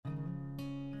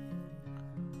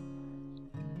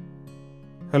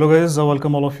Hello guys,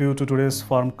 welcome all of you to today's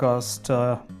Farmcast.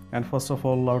 And first of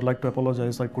all, I would like to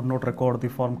apologize. I could not record the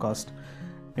Farmcast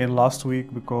in last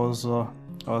week because I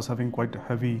was having quite a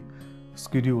heavy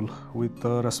schedule with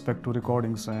respect to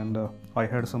recordings, and I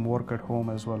had some work at home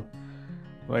as well,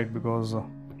 right? Because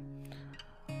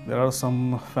there are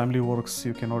some family works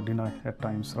you cannot deny at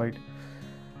times, right?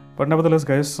 But nevertheless,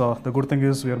 guys, the good thing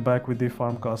is we are back with the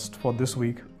Farmcast for this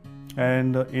week,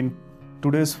 and in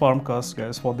today's Farmcast,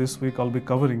 guys, for this week I'll be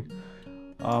covering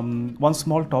one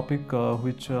small topic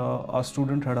which a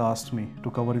student had asked me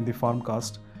to cover in the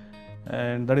Farmcast,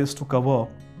 and that is to cover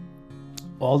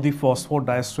all the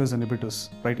phosphodiesterase inhibitors,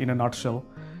 right, in a nutshell.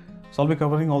 So I'll be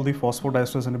covering all the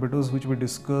phosphodiesterase inhibitors which we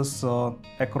discuss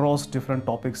across different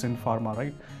topics in pharma,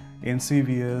 right? In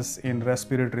CVS, in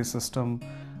respiratory system,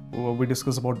 we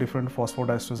discuss about different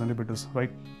phosphodiesterase inhibitors, right?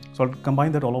 So I'll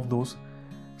combine that all of those.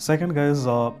 Second, guys,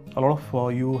 a lot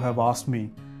of you have asked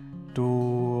me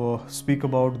to speak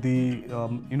about the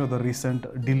the recent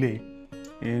delay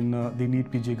in the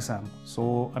NEET PG exam.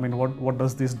 So I mean, what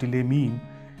does this delay mean?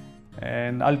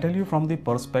 And I'll tell you from the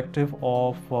perspective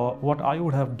of what I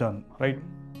would have done, right,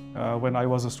 when I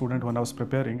was a student, when I was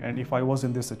preparing, and if I was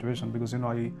in this situation, because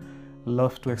I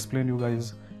love to explain you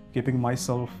guys, keeping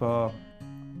myself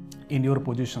in your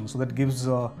position, so that gives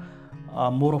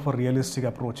more of a realistic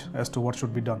approach as to what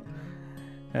should be done.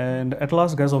 And at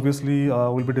last, guys, obviously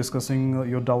we'll be discussing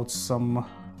your doubts, some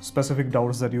specific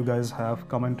doubts that you guys have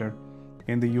commented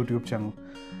in the YouTube channel.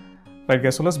 Right,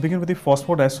 guys, so let's begin with the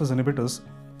phosphodiesterase inhibitors.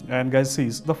 And guys, see,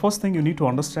 the first thing you need to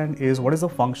understand is what is the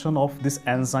function of this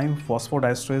enzyme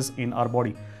phosphodiesterase in our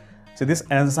body. So this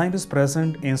enzyme is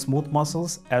present in smooth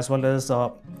muscles as well as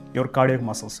your cardiac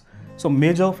muscles. So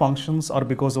major functions are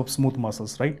because of smooth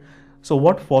muscles, right? So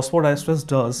what phosphodiesterase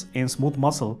does in smooth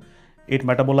muscle, it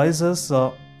metabolizes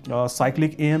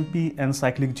cyclic AMP and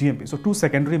cyclic GMP. So two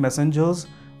secondary messengers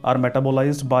are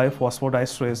metabolized by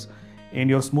phosphodiesterase in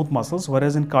your smooth muscles,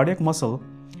 whereas in cardiac muscle,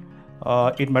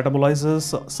 it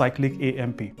metabolizes cyclic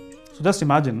AMP. So just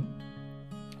imagine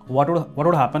what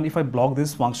would happen if I block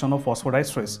this function of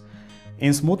phosphodiesterase.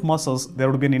 In smooth muscles, there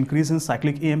would be an increase in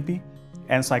cyclic AMP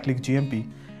and cyclic GMP,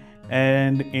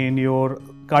 and in your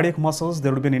cardiac muscles,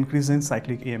 there would be an increase in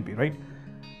cyclic AMP, right?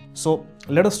 So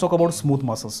let us talk about smooth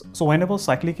muscles. So whenever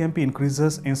cyclic AMP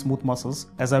increases in smooth muscles,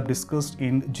 as I've discussed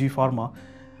in G Pharma,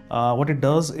 what it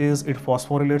does is it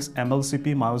phosphorylates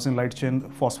MLCP, myosin light chain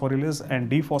phosphorylase,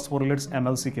 and dephosphorylates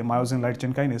MLCK, myosin light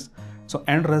chain kinase. So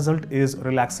end result is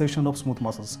relaxation of smooth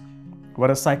muscles.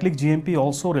 Whereas cyclic GMP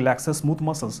also relaxes smooth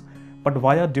muscles, but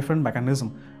via different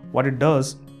mechanism. What it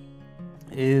does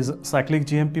is cyclic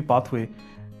GMP pathway,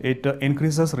 it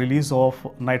increases release of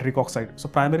nitric oxide. So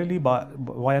primarily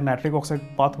via nitric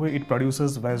oxide pathway, it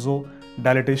produces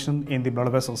vasodilatation in the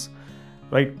blood vessels,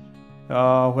 right?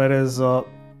 Whereas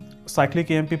cyclic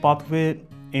AMP pathway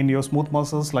in your smooth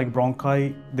muscles like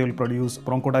bronchi, they will produce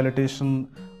bronchodilation,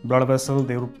 blood vessel,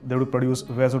 they will produce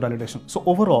vasodilatation. So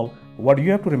overall, what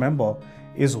you have to remember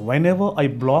is whenever I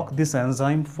block this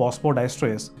enzyme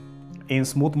phosphodiesterase in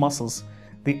smooth muscles,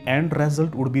 the end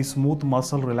result would be smooth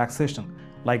muscle relaxation,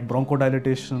 like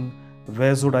bronchodilation,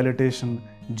 vasodilatation,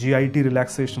 GIT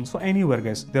relaxation. So anywhere,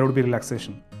 guys, there would be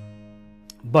relaxation.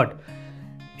 But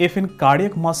if in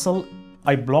cardiac muscle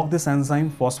I block this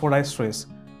enzyme phosphodiesterase,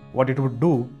 what it would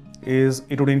do is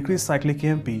it would increase cyclic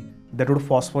AMP, that would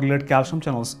phosphorylate calcium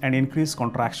channels and increase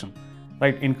contraction,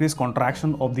 right? Increase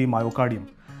contraction of the myocardium.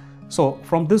 So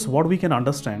from this, what we can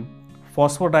understand,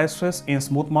 phosphodiesterase in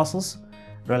smooth muscles,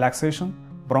 relaxation,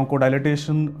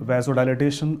 bronchodilation,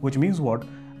 vasodilatation, which means what?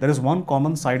 There is one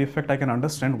common side effect I can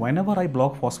understand. Whenever I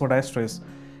block phosphodiesterase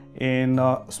in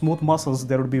smooth muscles,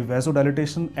 there would be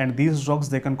vasodilatation, and these drugs,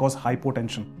 they can cause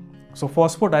hypotension. So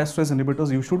phosphodiesterase inhibitors,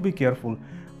 you should be careful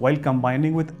while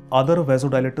combining with other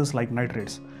vasodilators like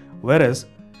nitrates. Whereas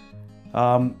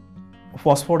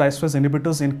phosphodiesterase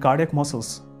inhibitors in cardiac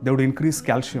muscles, they would increase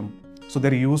calcium. So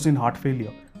they're used in heart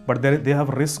failure, but they have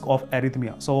risk of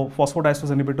arrhythmia. So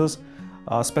phosphodiesterase inhibitors,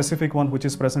 specific one which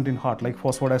is present in heart, like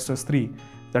phosphodiesterase 3,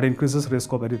 that increases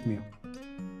risk of arrhythmia.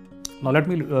 Now let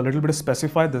me a little bit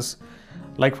specify this.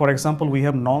 Like for example, we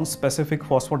have non-specific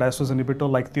phosphodiesterase inhibitor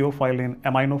like theophylline,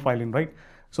 aminophylline, right?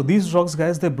 So these drugs,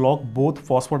 guys, they block both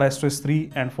phosphodiesterase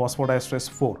 3 and phosphodiesterase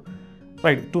 4,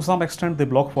 right? To some extent, they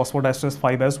block phosphodiesterase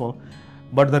 5 as well.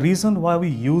 But the reason why we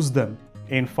use them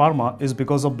in pharma is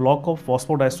because of block of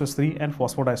phosphodiesterase 3 and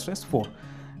phosphodiesterase 4.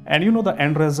 And the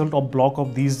end result of block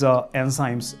of these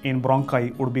enzymes in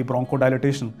bronchi would be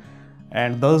bronchodilation.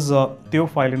 And thus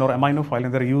theophylline or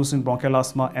aminophylline, they're used in bronchial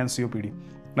asthma and COPD.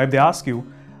 Now if they ask you,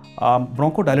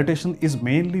 bronchodilation is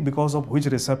mainly because of which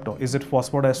receptor? Is it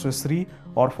phosphodiesterase 3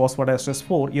 or phosphodiesterase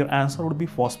 4? Your answer would be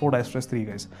phosphodiesterase 3,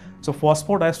 guys. So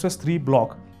phosphodiesterase 3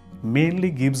 block mainly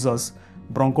gives us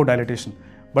bronchodilation.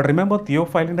 But remember,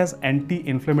 theophylline has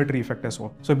anti-inflammatory effect as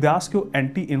well. So if they ask you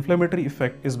anti-inflammatory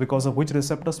effect is because of which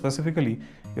receptor specifically,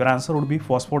 your answer would be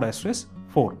phosphodiesterase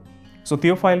 4. So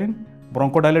theophylline,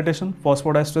 bronchodilation,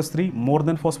 phosphodiesterase 3 more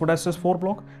than phosphodiesterase 4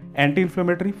 block,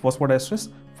 anti-inflammatory, phosphodiesterase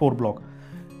 4 block.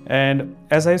 And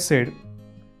as I said,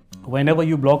 whenever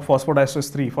you block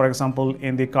phosphodiesterase 3, for example,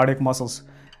 in the cardiac muscles,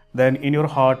 then in your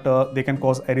heart, they can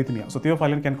cause arrhythmia. So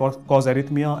theophylline can cause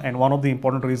arrhythmia, and one of the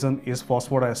important reason is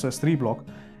phosphodiesterase 3 block.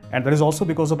 And that is also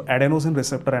because of adenosine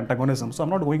receptor antagonism. So I'm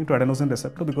not going to adenosine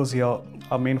receptor because here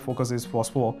our main focus is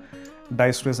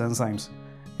phosphodiesterase enzymes,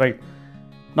 right?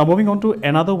 Now moving on to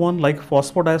another one like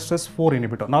phosphodiesterase 4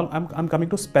 inhibitor. Now I'm coming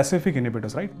to specific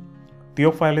inhibitors, right?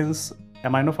 Theophyllines,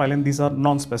 aminophylline, these are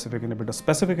non-specific inhibitors.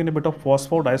 Specific inhibitor,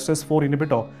 phosphodiesterase 4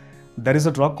 inhibitor, there is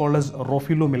a drug called as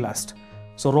roflumilast.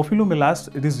 So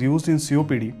roflumilast, it is used in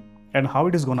COPD, and how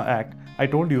it is going to act, I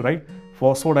told you, right?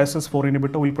 Phosphodiesterase 4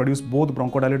 inhibitor will produce both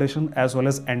bronchodilation as well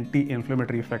as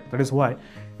anti-inflammatory effect. That is why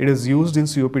it is used in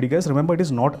COPD, guys. Remember, it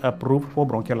is not approved for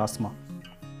bronchial asthma.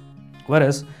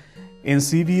 Whereas in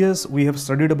CVS, we have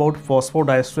studied about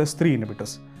phosphodiesterase 3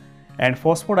 inhibitors. And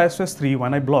phosphodiesterase 3,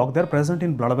 when I block, they're present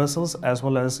in blood vessels as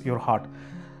well as your heart.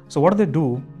 So what they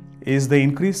do is they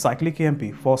increase cyclic AMP.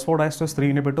 Phosphodiesterase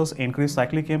 3 inhibitors increase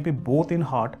cyclic AMP both in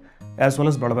heart as well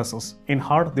as blood vessels. In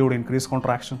heart, they would increase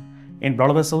contraction. In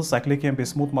blood vessels, cyclic AMP,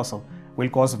 smooth muscle, will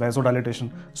cause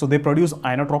vasodilatation. So they produce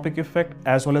inotropic effect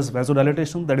as well as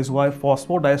vasodilatation. That is why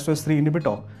phosphodiesterase 3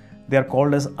 inhibitor, they are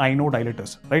called as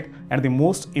inodilators, right? And the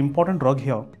most important drug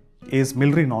here is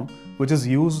milrinone, which is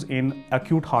used in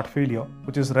acute heart failure,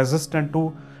 which is resistant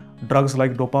to drugs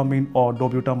like dopamine or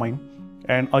dobutamine.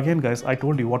 And again, guys, I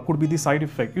told you what could be the side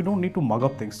effect. You don't need to mug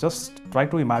up things. Just try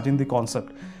to imagine the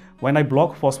concept. When I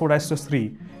block phosphodiesterase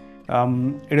 3,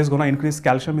 it is going to increase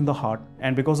calcium in the heart,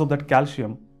 and because of that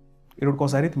calcium, it would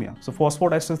cause arrhythmia. So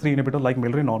phosphodiesterase 3 inhibitor like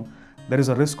milrinone, there is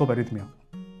a risk of arrhythmia.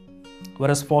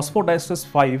 Whereas phosphodiesterase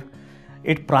 5,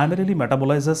 it primarily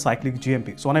metabolizes cyclic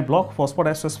GMP. So when I block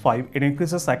phosphodiesterase 5, it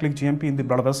increases cyclic GMP in the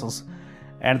blood vessels,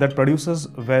 and that produces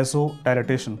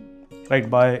vasodilatation, right,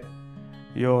 by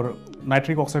your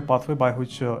nitric oxide pathway, by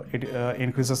which it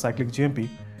increases cyclic GMP,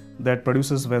 that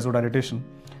produces vasodilatation.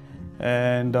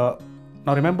 And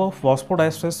now remember,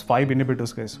 phosphodiesterase 5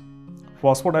 inhibitors, guys.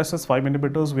 Phosphodiesterase 5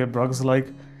 inhibitors, we have drugs like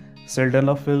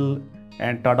sildenafil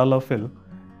and tadalafil.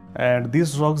 And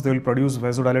these drugs, they will produce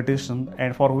vasodilatation,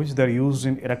 and for which they are used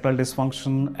in erectile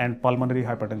dysfunction and pulmonary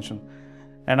hypertension.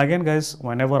 And again, guys,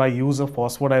 whenever I use a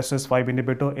phosphodiesterase 5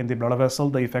 inhibitor in the blood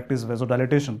vessel, the effect is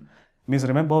vasodilatation. Means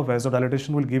remember, vasodilatation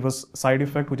will give us side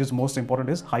effect, which is most important,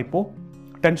 is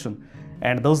hypotension.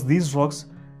 And thus these drugs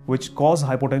which cause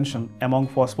hypotension among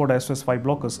phosphodiesterase 5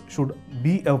 blockers should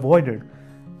be avoided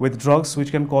with drugs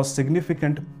which can cause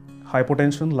significant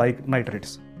hypotension like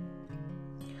nitrates.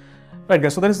 Right,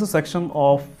 guys, so there is the section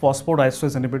of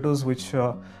phosphodiesterase inhibitors, which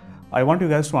I want you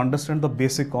guys to understand the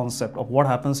basic concept of what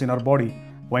happens in our body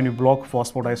when you block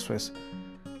phosphodiesterase.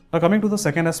 Now coming to the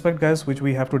second aspect, guys, which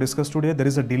we have to discuss today, there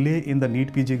is a delay in the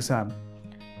NEET PG exam.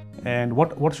 And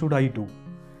what should I do?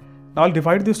 Now I'll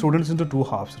divide the students into two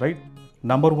halves, right?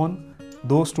 Number one,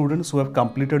 those students who have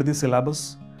completed the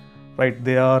syllabus, right?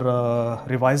 They are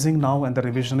revising now, and the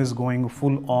revision is going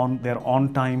full on, they're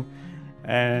on time,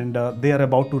 and they are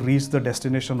about to reach the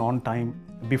destination on time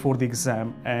before the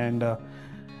exam. And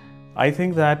I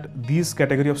think that these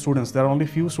category of students, there are only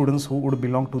few students who would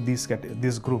belong to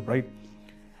this group, right?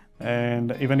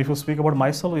 And even if you speak about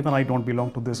myself, even I don't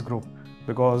belong to this group,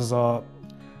 because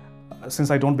since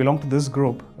I don't belong to this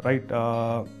group, right,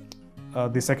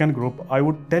 the second group, I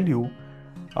would tell you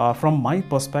from my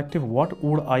perspective, what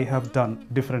would I have done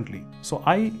differently. So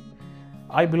I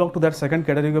belong to that second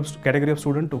category of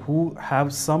student who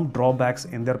have some drawbacks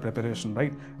in their preparation,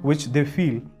 right, which they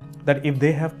feel that if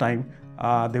they have time,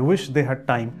 they wish they had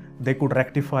time, they could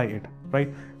rectify it, right?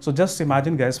 So just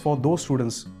imagine, guys, for those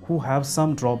students who have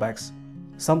some drawbacks,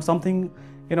 something,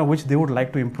 you know, which they would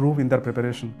like to improve in their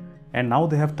preparation, and now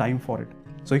they have time for it.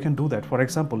 So you can do that. For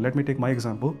example, let me take my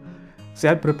example. Say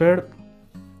I prepared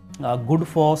good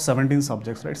for 17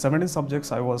 subjects, right? 17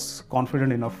 subjects, I was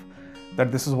confident enough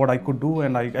that this is what I could do,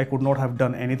 and I could not have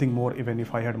done anything more even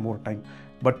if I had more time.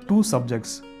 But 2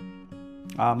 subjects,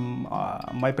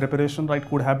 my preparation, right,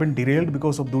 could have been derailed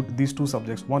because of these 2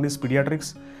 subjects. One is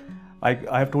pediatrics.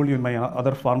 I have told you in my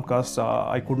other farmcast,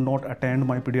 I could not attend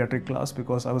my pediatric class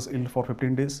because I was ill for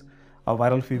 15 days, a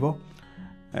viral fever.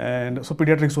 and so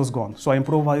pediatrics was gone. So I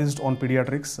improvised on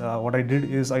pediatrics. What I did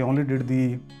is I only did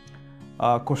the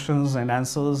questions and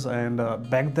answers, and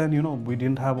back then, you know, we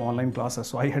didn't have online classes,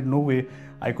 so I had no way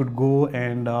I could go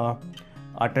and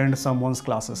attend someone's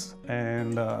classes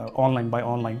and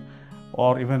online,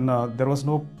 or even there was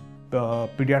no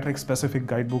pediatric specific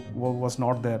guidebook was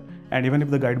not there, and even if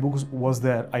the guidebook was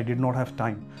there, I did not have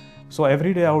time. So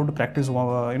every day I would practice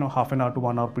half an hour to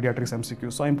 1 hour pediatrics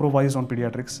MCQ. So I improvised on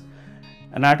pediatrics.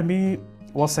 Anatomy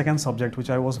was second subject which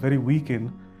I was very weak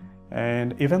in,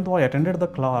 and even though I attended the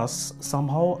class,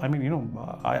 somehow, I mean, you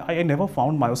know, I never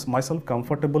found myself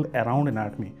comfortable around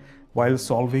anatomy while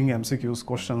solving MCQs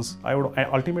questions. I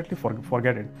ultimately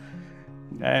forget it,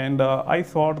 and I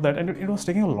thought that, and it was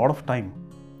taking a lot of time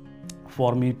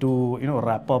for me to, you know,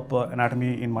 wrap up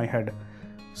anatomy in my head.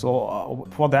 So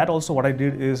for that also, what I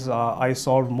did is I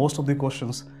solved most of the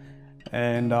questions,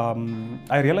 and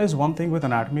I realized one thing with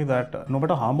anatomy, that no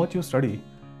matter how much you study,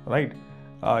 right?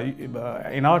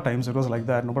 In our times it was like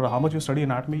that. No matter how much you study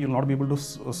anatomy, you'll not be able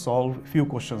to solve few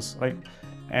questions, right?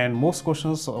 And most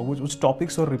questions which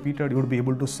topics were repeated, you would be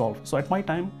able to solve. So at my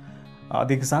time,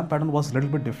 the exam pattern was a little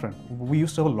bit different. We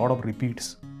used to have a lot of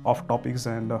repeats of topics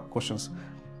and questions.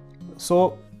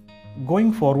 So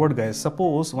going forward, guys,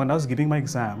 suppose when I was giving my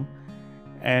exam,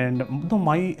 and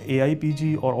my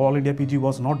AIPG or All India PG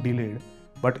was not delayed,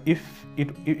 but if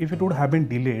it would have been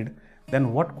delayed,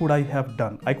 then what could I have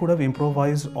done? I could have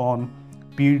improvised on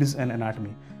peds and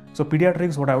anatomy. So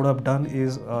pediatrics, what I would have done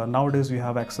is, nowadays we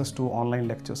have access to online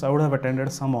lectures. I would have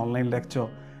attended some online lecture,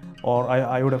 or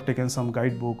I would have taken some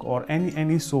guidebook or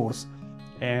any source,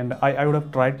 and I would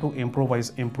have tried to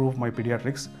improve my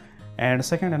pediatrics. And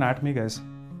second, anatomy, guys,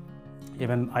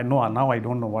 even I know now, I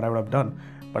don't know what I would have done,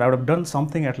 but I would have done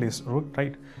something at least,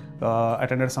 right?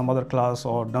 Attended some other class,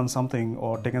 or done something,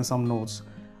 or taken some notes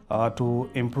to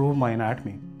improve my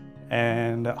anatomy.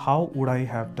 And how would I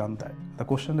have done that? The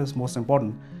question is most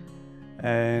important.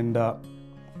 And how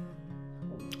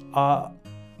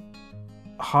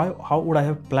would I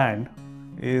have planned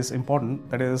is important.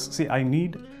 That is, see, I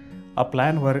need a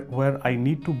plan where I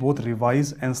need to both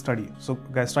revise and study. So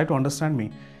guys, try to understand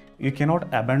me. You cannot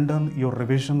abandon your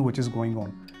revision which is going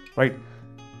on, right?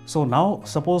 So now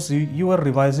suppose you are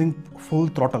revising full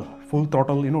throttle,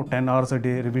 you know, 10 hours a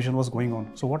day revision was going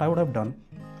on. So what I would have done,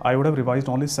 I would have revised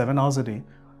only 7 hours a day,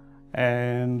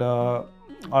 and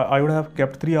I would have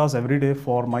kept 3 hours every day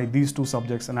for these two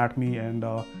subjects, anatomy and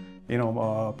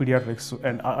pediatrics,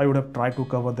 and I would have tried to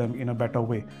cover them in a better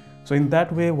way. So in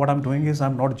that way, what I'm doing is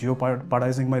I'm not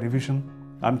jeopardizing my revision.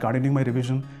 I'm continuing my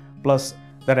revision, plus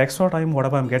that extra time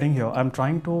whatever I'm getting here, I'm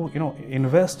trying to, you know,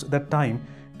 invest that time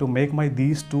to make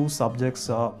these two subjects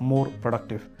more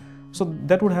productive. So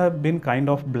that would have been kind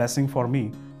of blessing for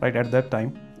me, right, at that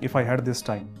time, if I had this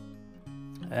time.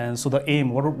 And so the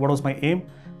aim, what was my aim?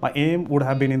 My aim would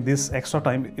have been, in this extra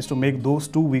time, is to make those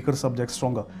two weaker subjects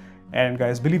stronger. And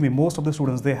guys, believe me, most of the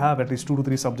students, they have at least 2 to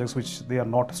 3 subjects which they are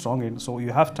not strong in. So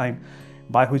you have time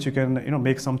by which you can, you know,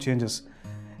 make some changes.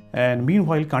 And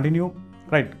meanwhile, continue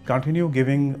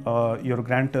giving your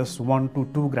grand test, 1 to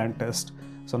 2 grand tests.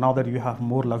 So now that you have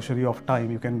more luxury of time,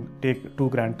 you can take 2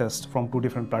 grand tests from 2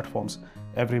 different platforms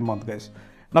every month, guys.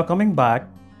 Now coming back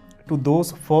to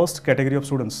those first category of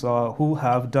students who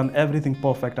have done everything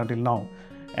perfect until now,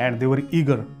 and they were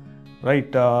eager, right,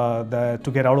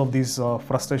 to get out of this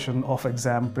frustration of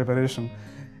exam preparation.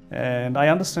 And I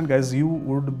understand, guys, you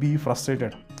would be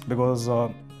frustrated because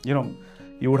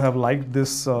you would have liked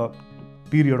this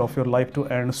period of your life to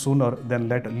end sooner than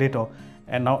later,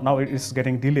 and now it is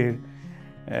getting delayed,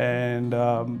 and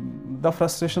the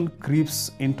frustration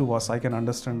creeps into us. I can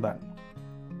understand that.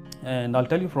 And I'll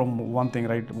tell you from one thing,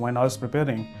 right? When I was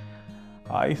preparing,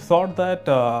 I thought that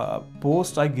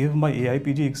post I give my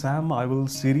AIPG exam, I will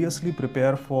seriously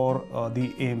prepare for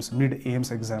the AIIMS,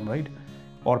 mid-AIIMS exam, right?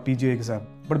 Or PG exam.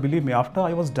 But believe me, after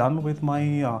I was done with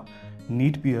my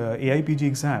NEET AIPG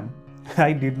exam,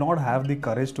 I did not have the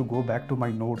courage to go back to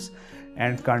my notes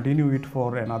and continue it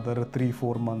for another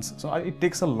 3-4 months. So it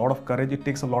takes a lot of courage, it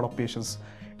takes a lot of patience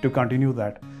to continue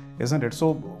that, isn't it?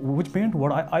 So which meant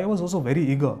what I was also very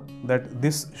eager that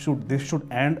this should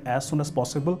end as soon as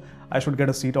possible. I should get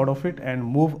a seat out of it and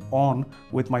move on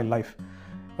with my life,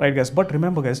 right, guys? But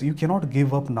remember, guys, you cannot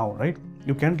give up now, right?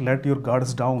 You can't let your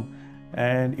guards down,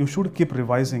 and you should keep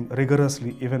revising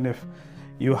rigorously. Even if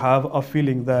you have a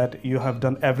feeling that you have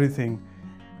done everything,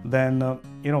 then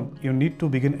you need to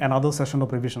begin another session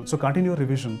of revision. So continue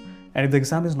revision, and if the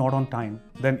exam is not on time,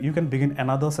 then you can begin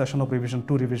another session of revision,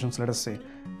 2 revisions, let us say,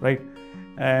 right?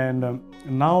 And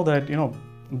now that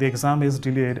the exam is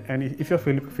delayed, and if you're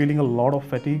feeling a lot of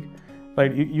fatigue,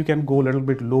 right? You can go a little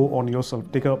bit low on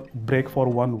yourself, take a break for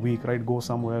 1 week, right? Go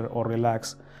somewhere or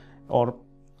relax, or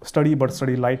study, but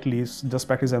study lightly, just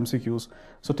practice MCQs.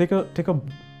 So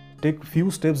take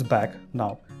few steps back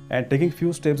now. And taking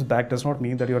few steps back does not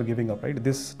mean that you are giving up, right?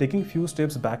 This taking few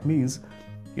steps back means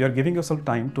you are giving yourself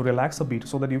time to relax a bit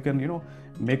so that you can,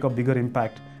 make a bigger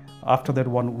impact after that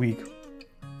 1 week.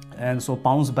 And so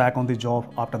bounce back on the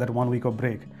job after that 1 week of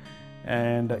break.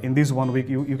 And in this 1 week,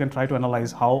 you can try to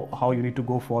analyze how you need to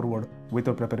go forward with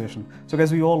your preparation. So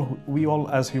guys, we all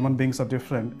as human beings are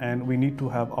different, and we need to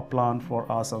have a plan for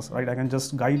ourselves, right? I can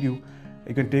just guide you.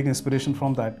 You can take inspiration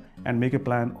from that and make a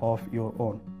plan of your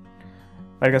own.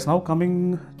 Right guys, now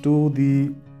coming to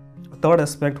the third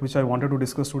aspect which I wanted to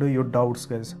discuss today, your doubts,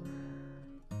 guys.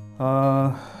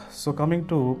 So coming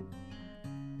to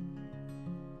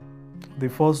the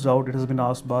first doubt, it has been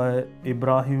asked by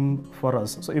Ibrahim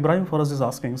Faraz. So Ibrahim Faraz is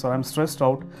asking, so I'm stressed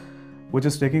out, which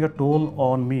is taking a toll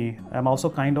on me. I'm also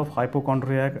kind of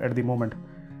hypochondriac at the moment.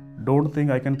 Don't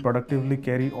think I can productively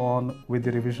carry on with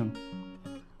the revision.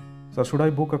 So should I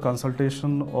book a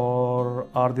consultation, or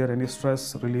are there any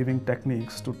stress relieving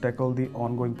techniques to tackle the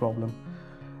ongoing problem?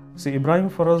 See, Ibrahim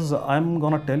Faraz, I'm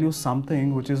gonna tell you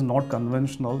something which is not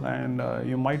conventional, and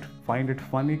you might find it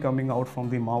funny coming out from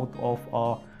the mouth of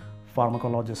a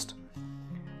pharmacologist.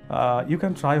 You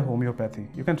can try homeopathy.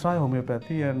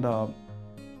 And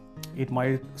it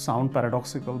might sound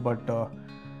paradoxical, but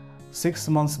 6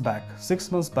 months back,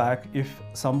 if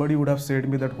somebody would have said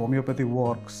me that homeopathy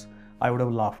works, I would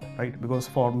have laughed, right? Because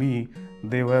for me,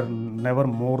 they were never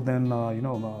more than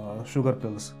sugar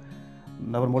pills.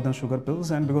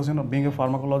 And because being a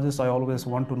pharmacologist, I always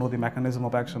want to know the mechanism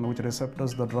of action, which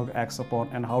receptors the drug acts upon,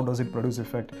 and how does it produce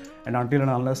effect. And until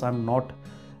and unless I'm not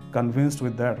convinced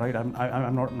with that, right,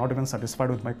 I'm not even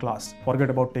satisfied with my class. Forget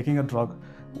about taking a drug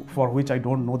for which I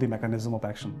don't know the mechanism of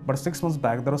action. But 6 months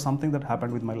back, there was something that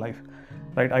happened with my life,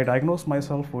 right? I diagnosed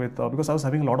myself with because I was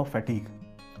having a lot of fatigue,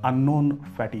 unknown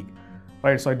fatigue,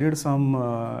 right? So I did some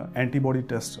antibody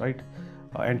tests, right?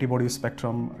 Antibody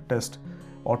spectrum test,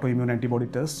 autoimmune antibody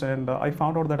test, and I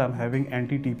found out that I'm having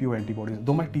anti-TPO antibodies,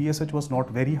 though my TSH was not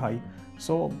very high.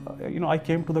 So I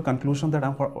came to the conclusion that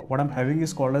what I'm having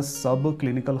is called as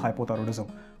subclinical hypothyroidism,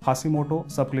 Hashimoto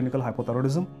subclinical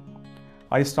hypothyroidism.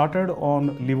 I started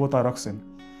on levothyroxine.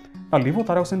 Now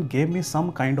levothyroxine gave me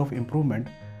some kind of improvement,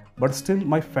 but still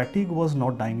my fatigue was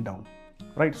not dying down,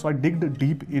 right? So I digged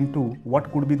deep into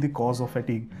what could be the cause of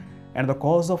fatigue, and the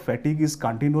cause of fatigue is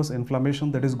continuous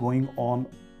inflammation that is going on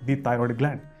the thyroid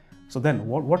gland. So then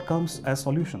what comes as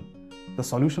solution? The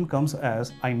solution comes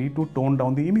as I need to tone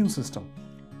down the immune system.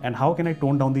 And how can I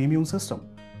tone down the immune system?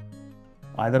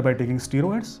 Either by taking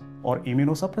steroids or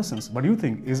immunosuppressants. But you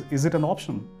think, is it an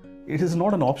option? It is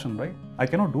not an option, right? I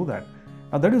cannot do that.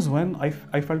 Now that is when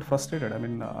I felt frustrated. I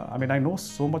mean, I know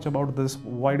so much about this,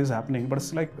 why it is happening, but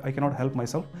it's like I cannot help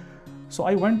myself. So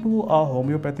I went to a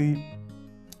homeopathy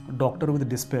doctor with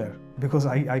despair because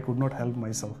I could not help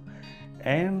myself.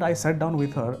 And I sat down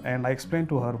with her and I explained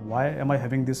to her why am I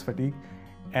having this fatigue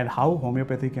and how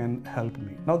homeopathy can help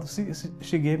me. Now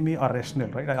she gave me a rationale,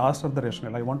 right? I asked her the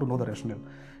rationale. I want to know the rationale,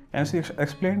 and she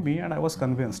explained me, and I was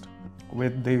convinced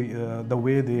with the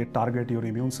way they target your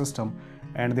immune system,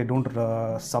 and they don't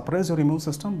suppress your immune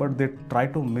system, but they try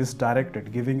to misdirect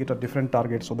it, giving it a different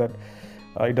target so that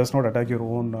it does not attack your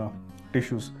own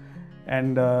tissues.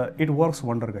 And it works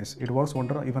wonder, guys. It works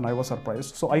wonder. Even I was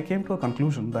surprised. So I came to a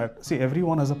conclusion that, see,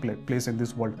 everyone has a place in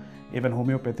this world, even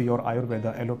homeopathy or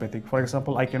Ayurveda, allopathic. For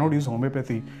example, I cannot use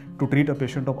homeopathy to treat a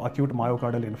patient of acute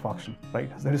myocardial infarction, right?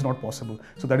 That is not possible.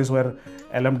 So that is where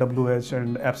LMWH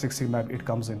and Abciximab, it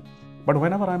comes in. But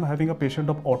whenever I'm having a patient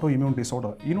of autoimmune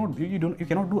disorder, you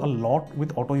cannot do a lot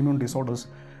with autoimmune disorders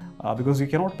because you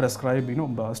cannot prescribe,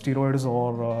 steroids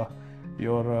or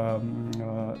your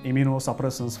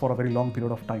immunosuppressants for a very long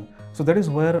period of time. So that is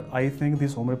where I think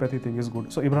this homeopathy thing is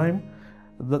good. So Ibrahim,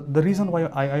 the reason why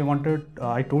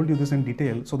I told you this in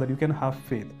detail so that you can have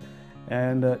faith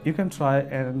and you can try,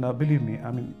 and believe me,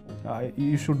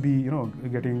 you should be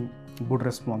getting good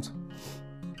response.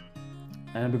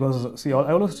 And because, see,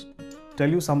 I always tell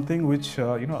you something which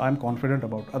I'm confident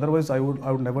about. Otherwise I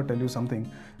would never tell you something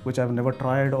which I've never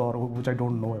tried or which I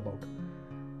don't know about.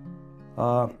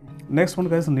 Next one,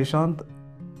 guys, Nishant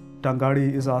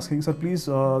Tangadi is asking, sir, please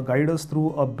guide us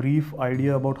through a brief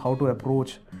idea about how to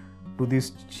approach to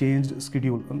this changed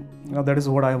schedule. Now that is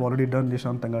what I have already done,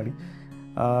 Nishant Tangadi.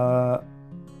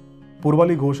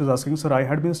 Purvali Ghosh is asking, sir, I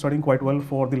had been studying quite well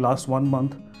for the last 1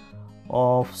 month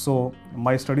so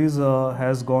my studies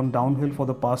has gone downhill for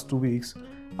the past 2 weeks.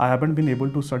 I haven't been able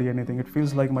to study anything. It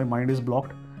feels like my mind is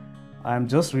blocked. I am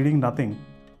just reading nothing.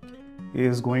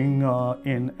 is going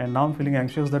in, and now I'm feeling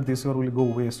anxious that this year will go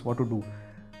waste. What to do?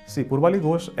 See, Purvali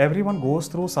Ghosh, everyone goes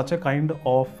through such a kind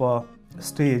of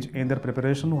stage in their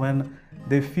preparation when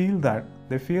they feel that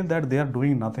they are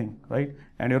doing nothing, right?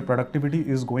 And your productivity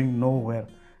is going nowhere.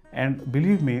 And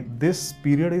believe me, this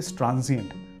period is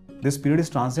transient. This period is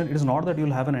transient. It is not that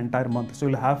you'll have an entire month. So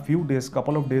you'll have few days,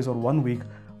 couple of days, or 1 week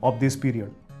of this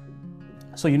period.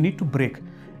 So you need to break.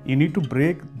 You need to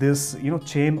break this,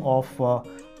 chain of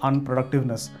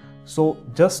unproductiveness. So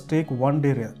just take one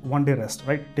day rest,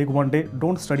 right? Take 1 day.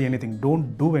 Don't study anything.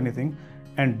 Don't do anything,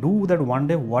 and do that 1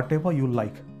 day whatever you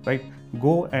like, right?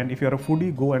 Go, and if you are a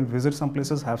foodie, go and visit some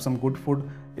places, have some good food.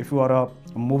 If you are a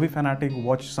movie fanatic,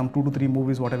 watch some 2 to 3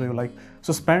 movies, whatever you like.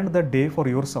 So spend the day for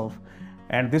yourself,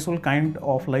 and this will kind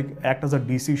of like act as a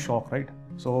DC shock, right?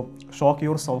 So shock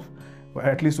yourself,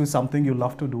 at least with something you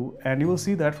love to do, and you will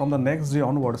see that from the next day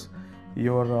onwards,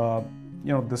 your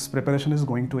this preparation is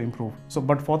going to improve. So,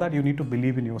 but for that you need to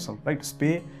believe in yourself, right?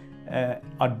 Stay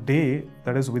a day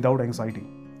that is without anxiety.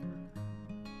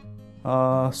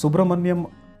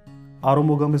 Subramanyam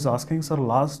Arumugam is asking, sir,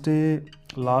 last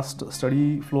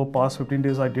study flow past 15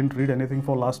 days, I didn't read anything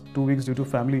for last 2 weeks due to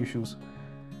family issues.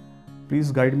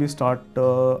 Please guide me, start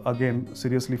again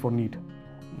seriously for NEET.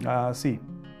 See,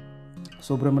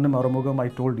 Subramanyam Arumugam, I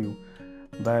told you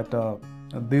that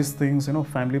these things,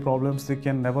 family problems, they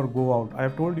can never go out. I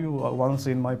have told you once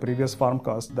in my previous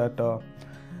farmcast that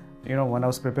when I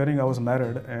was preparing, I was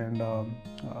married, and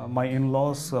my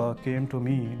in-laws came to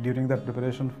me during that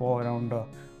preparation for around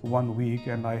 1 week,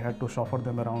 and I had to chauffeur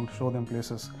them around, show them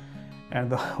places.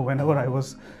 And whenever I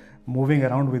was moving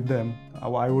around with them,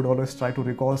 I would always try to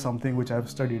recall something which I have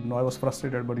studied. No, I was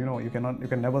frustrated, but you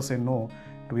can never say no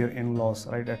to your in-laws,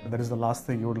 right? That is the last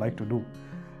thing you would like to do.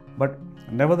 But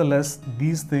nevertheless,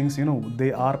 these things,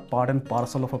 they are part and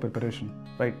parcel of a preparation,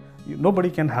 right? Nobody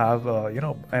can have,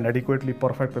 an adequately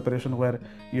perfect preparation where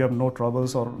you have no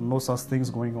troubles or no such things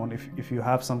going on. If you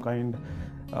have some kind,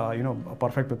 a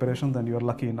perfect preparation, then you are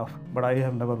lucky enough. But I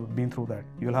have never been through that.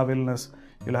 You'll have illness,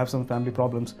 you'll have some family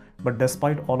problems. But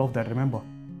despite all of that, remember,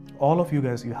 all of you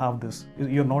guys, you have this.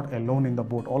 You're not alone in the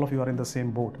boat. All of you are in the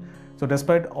same boat. So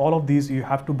despite all of these, you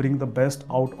have to bring the best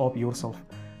out of yourself.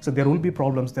 So there will be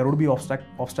problems, there will be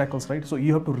obstacles, right? So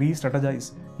you have to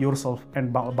re-strategize yourself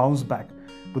and bounce back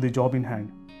to the job in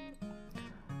hand.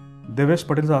 Devesh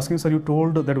Patel is asking, sir, you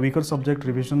told that weaker subject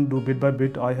revision do bit by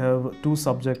bit. I have 2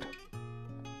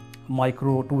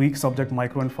 weak subject,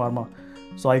 micro and pharma.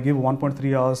 So I give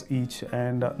 1.3 hours each,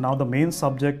 and now the main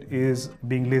subject is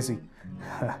being lazy.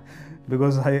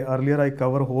 Because earlier I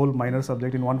cover whole minor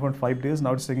subject in 1.5 days,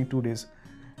 now it's taking 2 days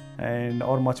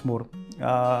or much more.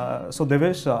 So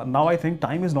Devesh, now I think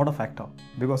time is not a factor,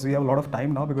 because we have a lot of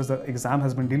time now because the exam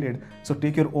has been delayed. So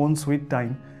take your own sweet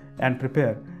time and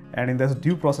prepare, and in this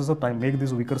due process of time, make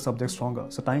this weaker subject stronger.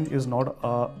 So time is not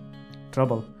a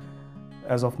trouble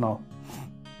as of now.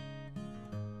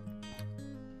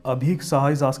 Abhik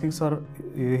Saha is asking, sir,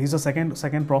 he's a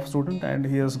second prof student, and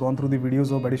he has gone through the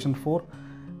videos of edition 4,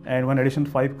 and when edition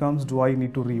 5 comes, do I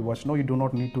need to rewatch? No, you do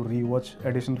not need to rewatch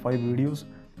edition 5 videos.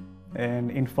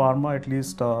 And in pharma, at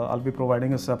least I'll be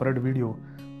providing a separate video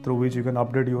through which you can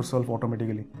update yourself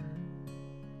automatically.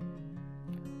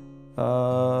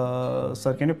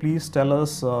 Sir, can you please tell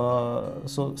us,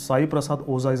 so Sai Prasad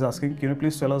Oza is asking, can you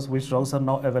please tell us which drugs are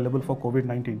now available for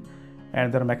COVID-19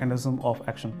 and their mechanism of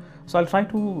action? So I'll try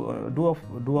to do a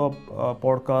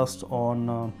podcast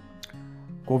on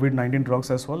COVID-19 drugs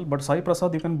as well. But Sai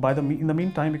Prasad, you can in the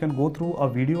meantime, you can go through a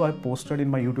video I posted in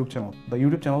my YouTube channel. The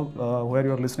YouTube channel where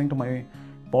you are listening to my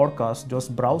podcast,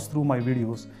 just browse through my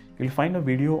videos. You'll find a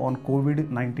video on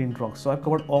COVID-19 drugs. So I've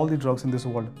covered all the drugs in this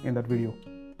world in that video.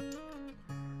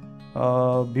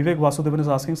 Vivek Vasudevan is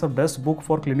asking, sir, best book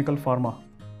for clinical pharma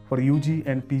for UG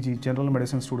and PG general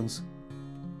medicine students.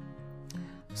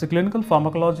 So clinical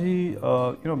pharmacology,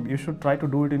 you should try to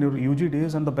do it in your UG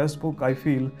days, and the best book I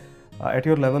feel at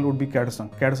your level would be CADSung.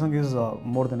 CADSung is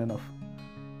more than enough.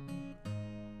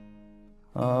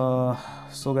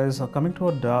 So guys, coming to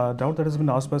a doubt that has been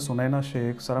asked by Sunaina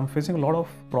Sheikh, sir, I'm facing a lot of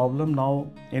problem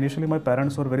now. Initially my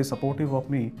parents were very supportive of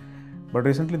me, but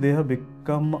recently they have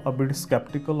become a bit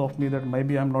skeptical of me that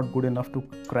maybe I'm not good enough to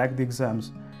crack the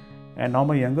exams. And now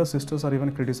my younger sisters are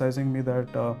even criticizing me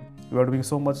that you are doing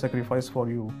so much sacrifice for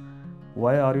you.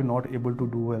 Why are you not able to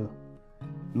do well?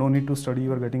 No need to study,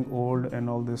 you are getting old and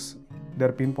all this. They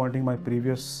are pinpointing my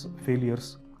previous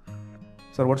failures.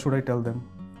 Sir, what should I tell them?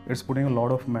 It's putting a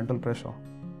lot of mental pressure.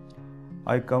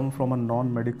 I come from a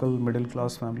non-medical middle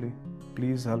class family.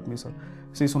 Please help me, sir.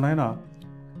 See, Sunaina,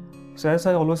 So as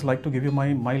I always like to give you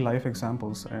my life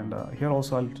examples, and here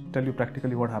also I'll tell you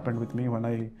practically what happened with me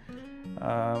when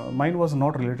mine was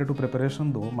not related to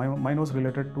preparation though. Mine was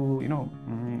related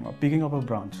to picking up a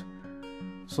branch.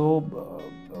 So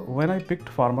when I picked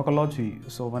pharmacology,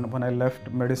 so when I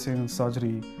left medicine,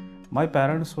 surgery, my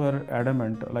parents were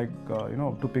adamant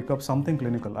to pick up something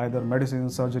clinical, either medicine,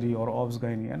 surgery or obs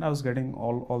gynae, and I was getting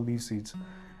all these seats.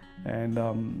 And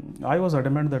I was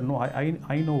adamant that no,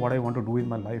 I know what I want to do in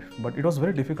my life, but it was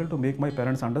very difficult to make my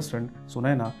parents understand,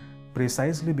 Sunaina,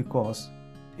 precisely because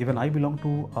even I belong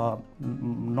to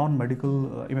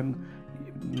non-medical, even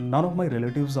none of my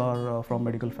relatives are from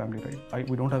medical family, right?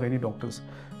 We don't have any doctors.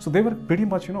 So they were pretty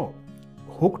much,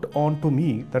 hooked on to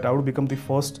me that I would become the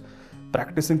first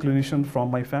practicing clinician from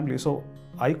my family. So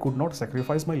I could not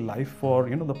sacrifice my life for,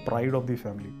 the pride of the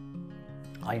family.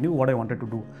 I knew what I wanted to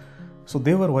do. So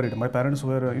they were worried. My parents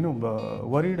were,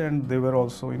 worried, and they were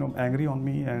also, angry on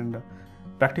me. And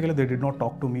practically, they did not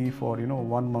talk to me for,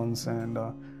 1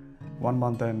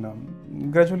 month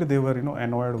and gradually they were,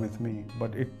 annoyed with me.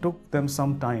 But it took them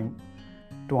some time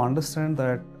to understand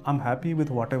that I'm happy with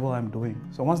whatever I'm doing.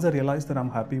 So once they realized that I'm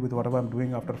happy with whatever I'm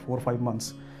doing after 4 or 5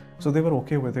 months, so they were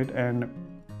okay with it. And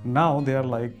now they are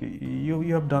like, you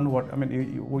have done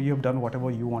you have done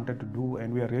whatever you wanted to do,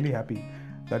 and we are really happy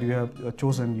that you have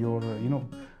chosen your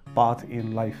path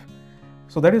in life.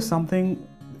 So that is something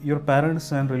your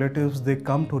parents and relatives, they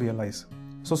come to realize.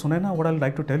 So Sunaina, what I'd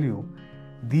like to tell you,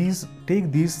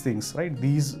 take these things, right?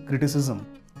 These criticism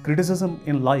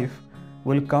in life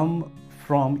will come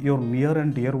from your near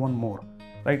and dear one more,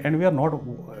 right? And we are not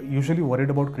usually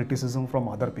worried about criticism from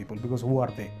other people, because who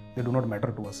are they? They do not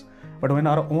matter to us. But when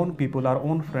our own people, our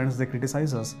own friends, they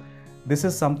criticize us, this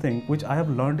is something which I have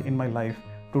learned in my life,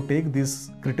 to take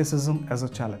this criticism as a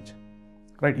challenge,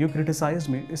 right? You criticized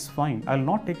me, it's fine. I'll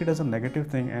not take it as a negative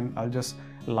thing and I'll just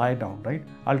lie down, right?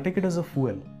 I'll take it as a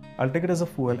fuel. I'll take it as a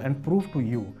fuel and prove to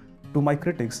you, to my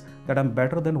critics, that I'm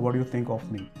better than what you think of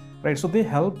me, right? So they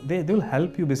will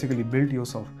help you basically build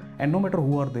yourself. And no matter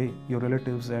who are they, your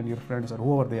relatives and your friends or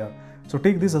whoever they are. So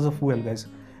take this as a fuel, guys.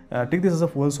 Take this as a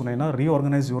fuel, Sunaina.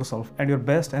 Reorganize yourself, and your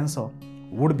best answer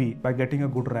would be by getting a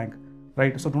good rank.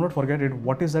 Right? So do not forget it.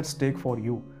 What is at stake for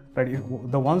you? Right?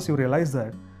 Once you realize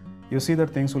that, you see that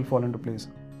things will fall into place.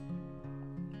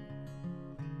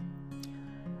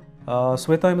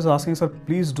 Sweta is asking, sir,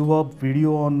 please do a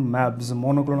video on MABs,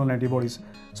 monoclonal antibodies.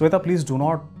 Sweta, please do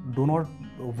not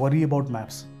worry about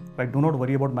MABs. Right? Do not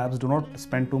worry about MABs. Do not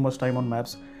spend too much time on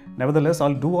MABs. Nevertheless,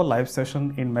 I'll do a live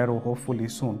session in Mero hopefully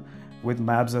soon with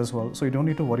MABs as well. So you don't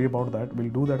need to worry about that. We'll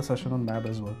do that session on MAB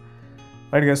as well.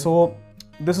 Right, guys. So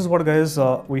this is what, guys,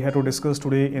 we had to discuss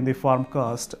today in the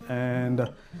Pharmcast. And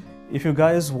if you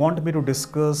guys want me to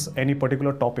discuss any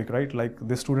particular topic, right, like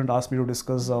this student asked me to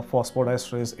discuss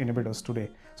phosphodiesterase inhibitors today,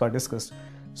 so I discussed.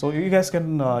 So you guys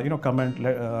can comment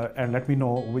and let me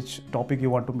know which topic you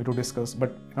want me to discuss.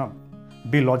 But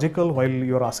be logical while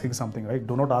you're asking something, right?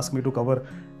 Do not ask me to cover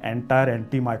entire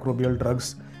antimicrobial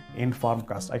drugs in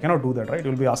Pharmcast. I cannot do that, right?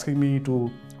 You'll be asking me to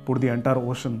put the entire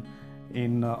ocean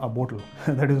in a bottle.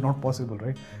 That is not possible,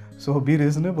 right? So be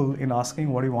reasonable in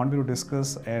asking what you want me to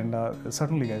discuss, and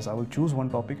certainly, guys, I will choose one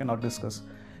topic and I'll discuss.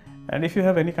 And if you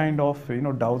have any kind of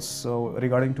doubts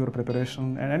regarding to your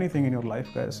preparation and anything in your life,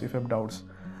 guys, if you have doubts,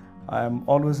 I am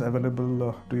always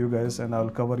available to you guys, and I'll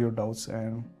cover your doubts.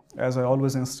 And as I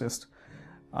always insist,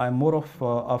 I'm more of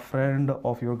a friend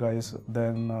of your guys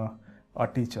than a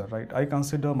teacher, right? I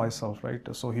consider myself, right?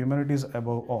 So humanity is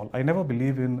above all. I never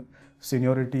believe in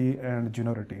seniority and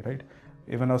juniority, right?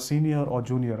 Even a senior or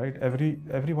junior, right?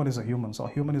 Everyone is a human. So a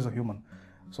human is a human.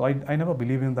 So I never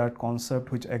believe in that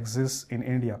concept which exists in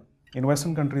India. In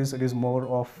Western countries, it is more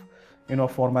of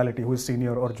formality, who is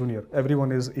senior or junior.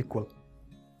 Everyone is equal,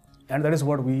 and that is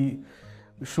what we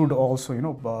should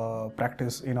also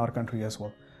practice in our country as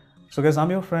well. So guys,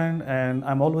 I'm your friend, and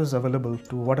I'm always available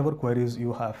to whatever queries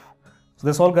you have. So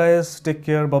that's all, guys. Take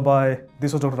care. Bye bye.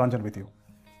 This was Dr. Ranjan with you.